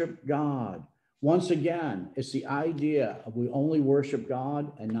 Worship God. Once again, it's the idea of we only worship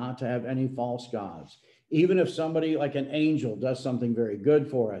God and not to have any false gods. Even if somebody like an angel does something very good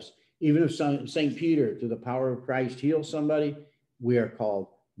for us, even if St. Peter, through the power of Christ, heals somebody, we are called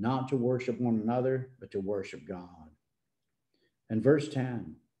not to worship one another, but to worship God. And verse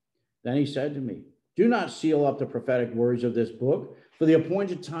 10, then he said to me, do not seal up the prophetic words of this book, for the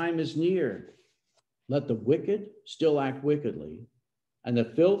appointed time is near. Let the wicked still act wickedly, and the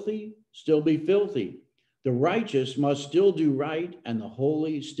filthy still be filthy. The righteous must still do right, and the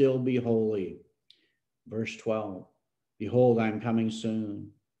holy still be holy. Verse 12, behold, I am coming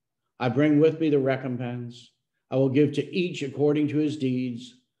soon. I bring with me the recompense. I will give to each according to his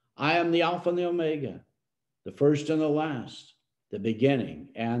deeds. I am the Alpha and the Omega, the first and the last, the beginning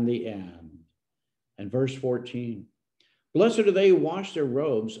and the end. And verse 14, blessed are they who wash their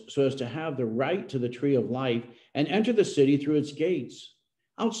robes so as to have the right to the tree of life and enter the city through its gates.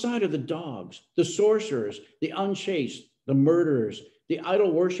 Outside are the dogs, the sorcerers, the unchaste, the murderers, the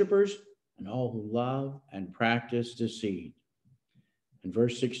idol worshipers, and all who love and practice deceit. And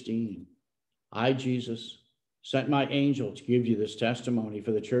verse 16, I, Jesus, sent my angel to give you this testimony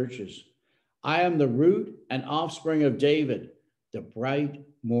for the churches. I am the root and offspring of David, the bright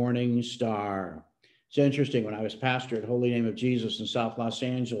morning star. It's interesting, when I was pastor at Holy Name of Jesus in South Los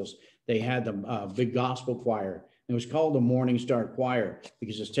Angeles, they had the big gospel choir. It was called the Morning Star Choir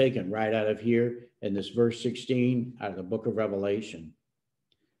because it's taken right out of here in this verse 16 out of the book of Revelation.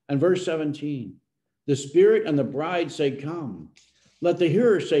 And verse 17, the Spirit and the bride say, come. Let the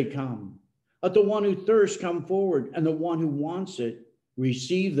hearer say, come. Let the one who thirsts come forward, and the one who wants it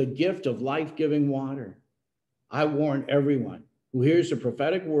receive the gift of life-giving water. I warn everyone who hears the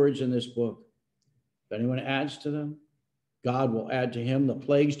prophetic words in this book. If anyone adds to them, God will add to him the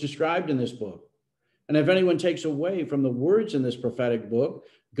plagues described in this book. And if anyone takes away from the words in this prophetic book,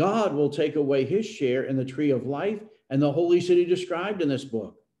 God will take away his share in the tree of life and the holy city described in this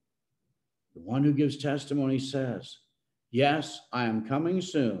book. The one who gives testimony says, yes, I am coming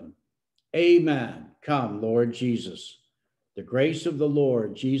soon. Amen. Come, Lord Jesus. The grace of the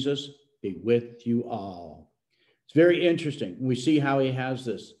Lord Jesus be with you all. It's very interesting. We see how he has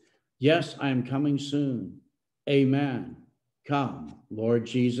this. Yes, I am coming soon. Amen. Come, Lord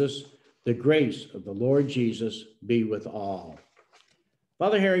Jesus. The grace of the Lord Jesus be with all.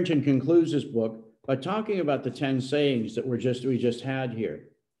 Father Harrington concludes his book by talking about the 10 sayings that we just had here.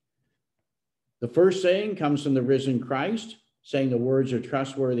 The first saying comes from the risen Christ, saying the words are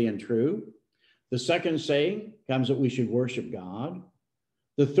trustworthy and true. The second saying comes that we should worship God.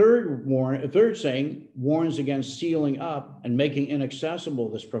 The third saying warns against sealing up and making inaccessible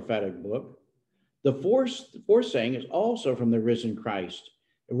this prophetic book. The fourth saying is also from the risen Christ.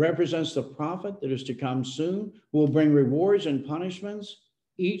 It represents the prophet that is to come soon, who will bring rewards and punishments,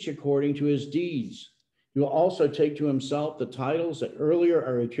 each according to his deeds. He will also take to himself the titles that earlier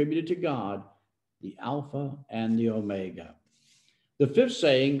are attributed to God, the Alpha and the Omega. The fifth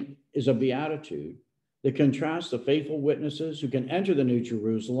saying is a beatitude that contrasts the faithful witnesses who can enter the New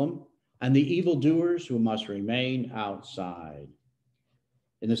Jerusalem and the evildoers who must remain outside.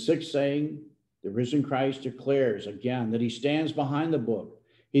 In the sixth saying, the risen Christ declares again that he stands behind the book.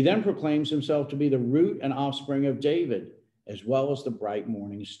 He then proclaims himself to be the root and offspring of David, as well as the bright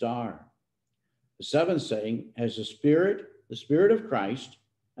morning star. The seventh saying has the Spirit of Christ,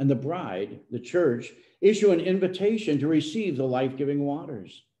 and the bride, the church, issue an invitation to receive the life-giving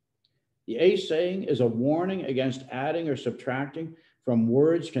waters. The eighth saying is a warning against adding or subtracting from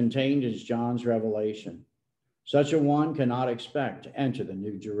words contained in John's revelation. Such a one cannot expect to enter the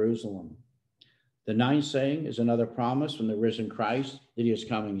New Jerusalem. The ninth saying is another promise from the risen Christ that he is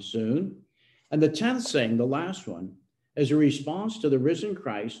coming soon. And the 10th saying, the last one, is a response to the risen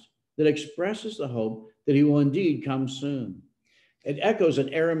Christ that expresses the hope that he will indeed come soon. It echoes an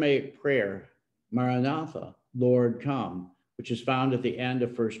Aramaic prayer, Maranatha, Lord come, which is found at the end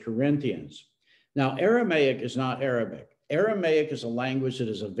of 1 Corinthians. Now, Aramaic is not Arabic. Aramaic is a language that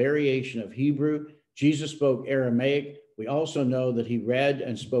is a variation of Hebrew, Jesus spoke Aramaic. We also know that he read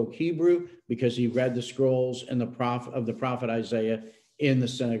and spoke Hebrew because he read the scrolls and the prophet Isaiah in the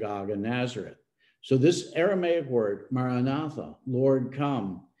synagogue in Nazareth. So this Aramaic word, Maranatha, Lord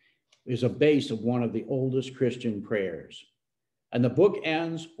come, is a base of one of the oldest Christian prayers. And the book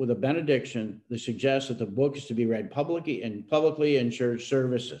ends with a benediction that suggests that the book is to be read publicly in church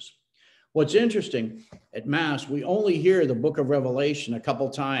services. What's interesting, at Mass, we only hear the book of Revelation a couple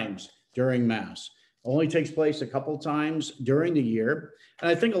times during Mass. It only takes place a couple times during the year. And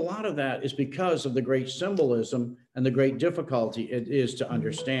I think a lot of that is because of the great symbolism and the great difficulty it is to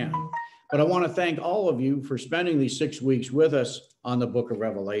understand. But I want to thank all of you for spending these 6 weeks with us on the book of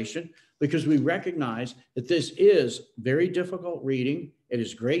Revelation, because we recognize that this is very difficult reading. It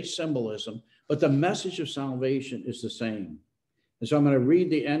is great symbolism, but the message of salvation is the same. And so I'm going to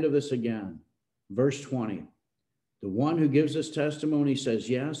read the end of this again. Verse 20. The one who gives this testimony says,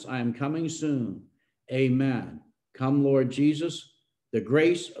 yes, I am coming soon. Amen. Come, Lord Jesus. The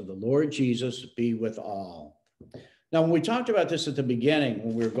grace of the Lord Jesus be with all. Now, when we talked about this at the beginning,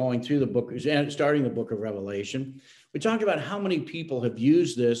 when we were going through the book, starting the book of Revelation, we talked about how many people have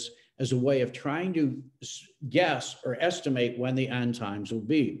used this as a way of trying to guess or estimate when the end times will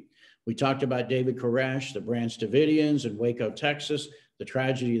be. We talked about David Koresh, the Branch Davidians in Waco, Texas, the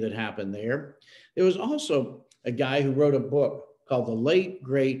tragedy that happened there. There was also a guy who wrote a book called The Late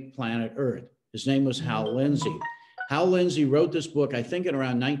Great Planet Earth. His name was Hal Lindsey. Hal Lindsey wrote this book, I think in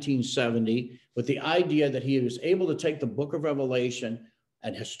around 1970, with the idea that he was able to take the book of Revelation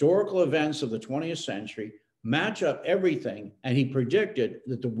and historical events of the 20th century, match up everything, and he predicted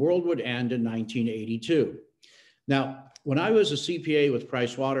that the world would end in 1982. Now, when I was a CPA with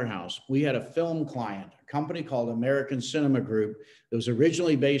Price Waterhouse, we had a film client, a company called American Cinema Group that was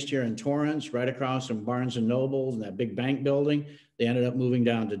originally based here in Torrance, right across from Barnes & Noble, and that big bank building. They ended up moving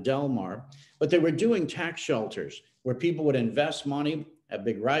down to Del Mar, but they were doing tax shelters where people would invest money, have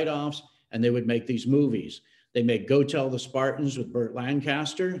big write-offs, and they would make these movies. They made Go Tell the Spartans with Burt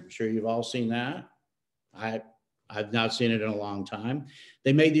Lancaster. I'm sure you've all seen that. I've not seen it in a long time.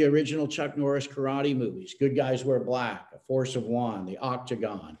 They made the original Chuck Norris karate movies, Good Guys Wear Black, A Force of One, The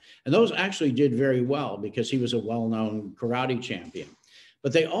Octagon. And those actually did very well because he was a well-known karate champion.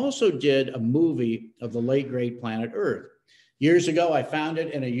 But they also did a movie of the late great Planet Earth. Years ago, I found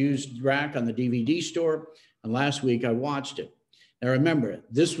it in a used rack on the DVD store. And last week I watched it. Now remember,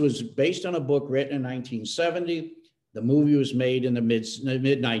 this was based on a book written in 1970. The movie was made in the mid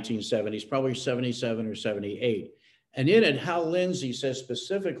 1970s, probably 77 or 78. And in it, Hal Lindsey says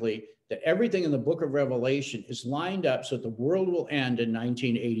specifically that everything in the book of Revelation is lined up so that the world will end in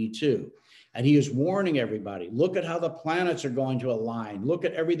 1982. And he is warning everybody, look at how the planets are going to align. Look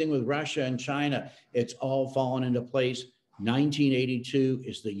at everything with Russia and China. It's all fallen into place. 1982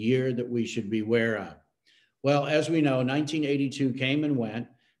 is the year that we should beware of. Well, as we know, 1982 came and went.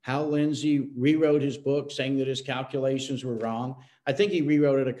 Hal Lindsey rewrote his book saying that his calculations were wrong. I think he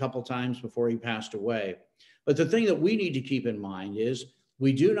rewrote it a couple times before he passed away. But the thing that we need to keep in mind is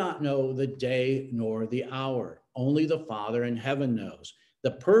we do not know the day nor the hour. Only the Father in heaven knows.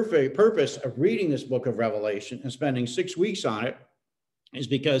 The perfect purpose of reading this book of Revelation and spending 6 weeks on it is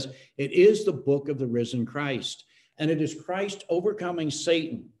because it is the book of the risen Christ. And it is Christ overcoming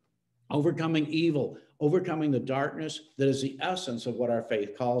Satan, overcoming evil, overcoming the darkness that is the essence of what our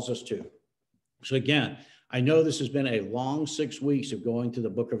faith calls us to. So again, I know this has been a long 6 weeks of going through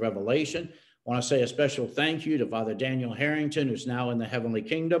the book of Revelation. I want to say a special thank you to Father Daniel Harrington, who's now in the heavenly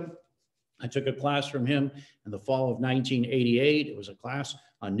kingdom. I took a class from him in the fall of 1988. It was a class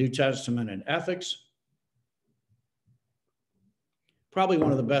on New Testament and ethics. Probably one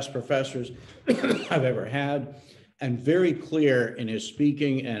of the best professors I've ever had, and very clear in his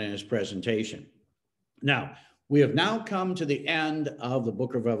speaking and in his presentation. Now, we have now come to the end of the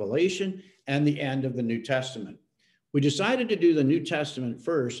book of Revelation and the end of the New Testament. We decided to do the New Testament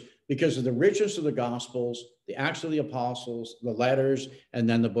first because of the richness of the Gospels, the Acts of the Apostles, the letters, and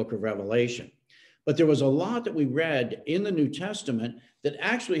then the book of Revelation. But there was a lot that we read in the New Testament that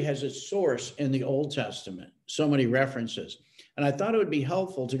actually has its source in the Old Testament, so many references. And I thought it would be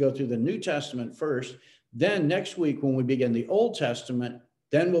helpful to go through the New Testament first. Then next week, when we begin the Old Testament,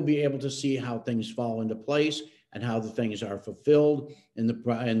 then we'll be able to see how things fall into place and how the things are fulfilled in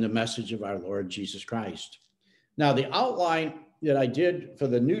the message of our Lord Jesus Christ. Now, the outline that I did for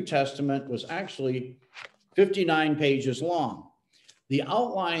the New Testament was actually 59 pages long. The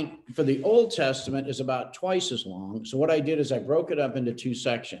outline for the Old Testament is about twice as long. So what I did is I broke it up into 2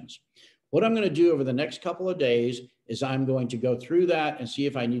 sections. What I'm going to do over the next couple of days is I'm going to go through that and see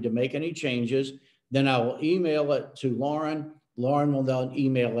if I need to make any changes. Then I will email it to Lauren. Lauren will then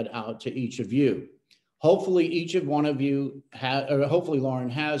email it out to each of you. Hopefully each of one of you hopefully Lauren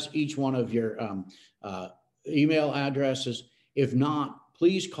has each one of your email addresses. If not,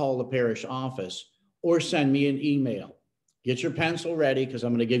 please call the parish office or send me an email. Get your pencil ready because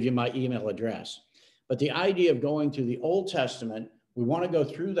I'm going to give you my email address. But the idea of going through the Old Testament, we want to go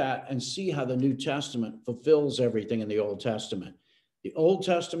through that and see how the New Testament fulfills everything in the Old Testament. The Old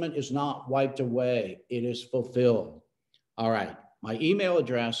Testament is not wiped away. It is fulfilled. All right. My email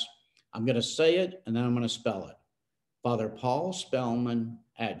address, I'm going to say it and then I'm going to spell it. Father Paul Spellman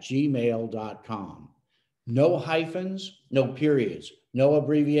at gmail.com. No hyphens, no periods, no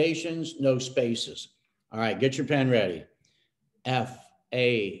abbreviations, no spaces. All right. Get your pen ready.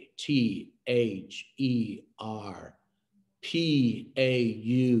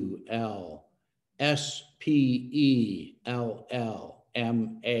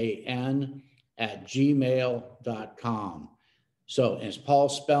 at gmail.com. So it's Paul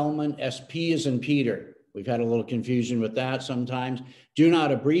Spellman, SP is in Peter. We've had a little confusion with that sometimes. Do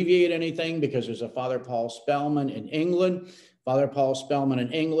not abbreviate anything because there's a Father Paul Spellman in England. Father Paul Spellman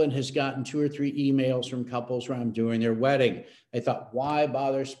in England has gotten 2 or 3 emails from couples around doing their wedding. They thought, why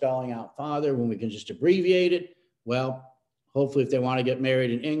bother spelling out Father when we can just abbreviate it? Well, hopefully if they want to get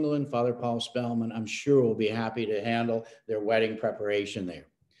married in England, Father Paul Spellman, I'm sure will be happy to handle their wedding preparation there.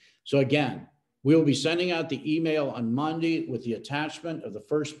 So again, we will be sending out the email on Monday with the attachment of the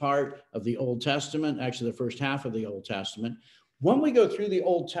first part of the Old Testament, actually the first half of the Old Testament. When we go through the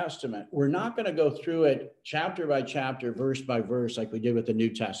Old Testament, we're not going to go through it chapter by chapter, verse by verse, like we did with the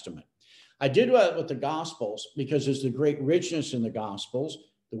New Testament. I did that with the Gospels because there's the great richness in the Gospels.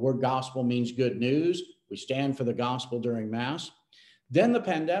 The word gospel means good news. We stand for the gospel during Mass. Then the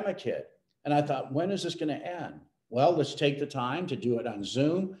pandemic hit, and I thought, when is this going to end? Well, let's take the time to do it on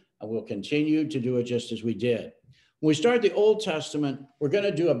Zoom, and we'll continue to do it just as we did. When we start the Old Testament, we're going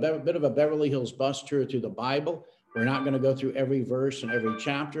to do a bit of a Beverly Hills bus tour through the Bible. We're not going to go through every verse and every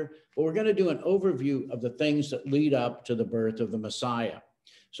chapter, but we're going to do an overview of the things that lead up to the birth of the Messiah.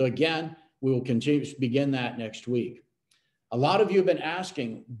 So again, we will continue to begin that next week. A lot of you have been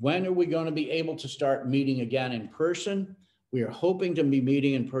asking, when are we going to be able to start meeting again in person? We are hoping to be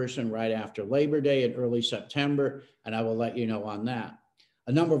meeting in person right after Labor Day in early September, and I will let you know on that.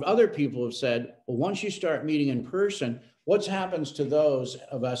 A number of other people have said, well, once you start meeting in person, what happens to those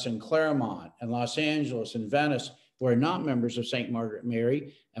of us in Claremont and Los Angeles and Venice who are not members of St. Margaret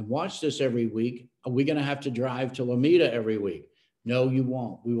Mary and watch this every week? Are we going to have to drive to Lomita every week? No, you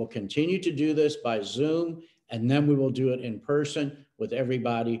won't. We will continue to do this by Zoom, and then we will do it in person with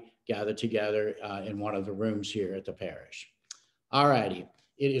everybody gathered together in one of the rooms here at the parish. All righty.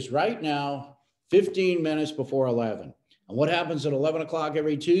 It is right now 15 minutes before 11. And what happens at 11 o'clock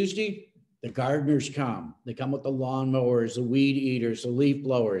every Tuesday? The gardeners come. They come with the lawnmowers, the weed eaters, the leaf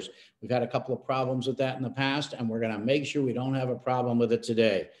blowers. We've had a couple of problems with that in the past, and we're going to make sure we don't have a problem with it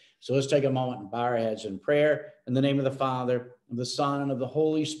today. So let's take a moment and bow our heads in prayer. In the name of the Father, of the Son, and of the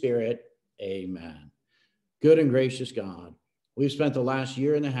Holy Spirit, amen. Good and gracious God, we've spent the last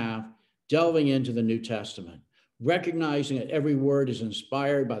year and a half delving into the New Testament, recognizing that every word is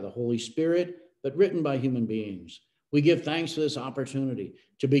inspired by the Holy Spirit, but written by human beings. We give thanks for this opportunity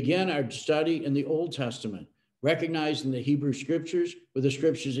to begin our study in the Old Testament, recognizing the Hebrew Scriptures were the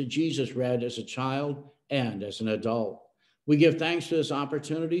scriptures that Jesus read as a child and as an adult. We give thanks for this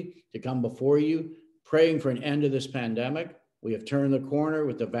opportunity to come before you, praying for an end to this pandemic. We have turned the corner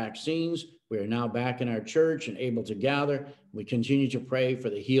with the vaccines. We are now back in our church and able to gather. We continue to pray for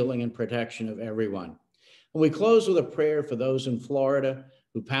the healing and protection of everyone. And we close with a prayer for those in Florida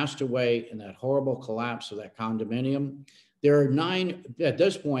who passed away in that horrible collapse of that condominium. There are at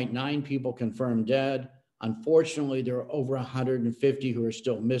this point, 9 people confirmed dead. Unfortunately, there are over 150 who are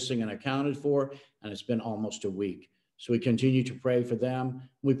still missing and accounted for, and it's been almost a week. So we continue to pray for them.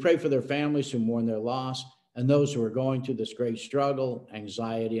 We pray for their families who mourn their loss and those who are going through this great struggle,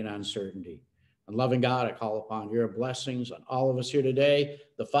 anxiety, and uncertainty. And loving God, I call upon your blessings on all of us here today,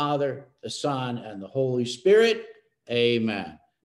 the Father, the Son, and the Holy Spirit. Amen.